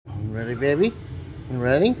You ready, baby? You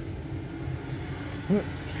ready? What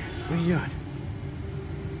are you doing?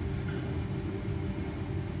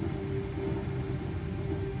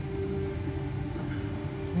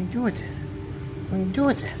 What are you doing with it? What are you doing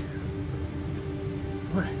with it?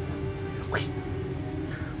 What? Wait.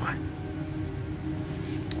 What?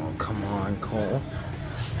 Oh, come on, Kohl.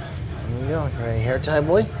 Where you going? You ready, hair tie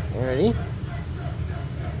boy? You ready?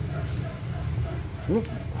 Whoop.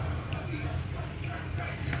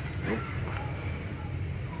 Whoop.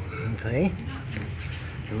 Okay.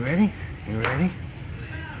 You ready? You ready?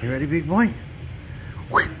 You ready, big boy?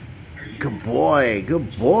 Good boy.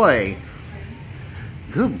 Good boy.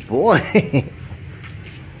 Good boy.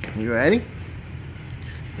 You ready?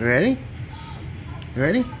 You ready? You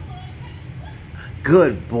ready?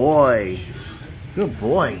 Good boy. Good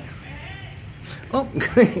boy. Oh,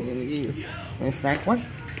 good. Nice back one.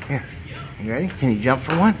 Here. You ready? Can you jump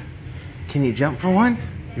for one? Can you jump for one?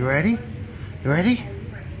 You ready? You ready?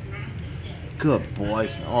 Good boy.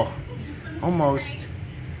 Oh, almost.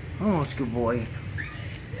 Almost good boy.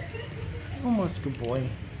 Almost good boy.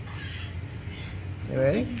 You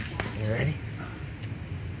ready? You ready?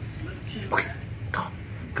 Okay, go.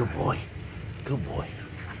 Good boy. Good boy.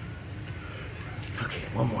 Okay,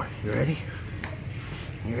 one more. You ready?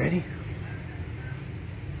 You ready?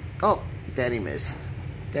 Oh, Daddy missed.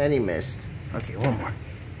 Daddy missed. Okay, one more.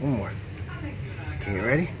 One more. Okay, you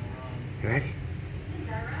ready? You ready?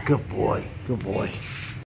 Good boy. Good boy.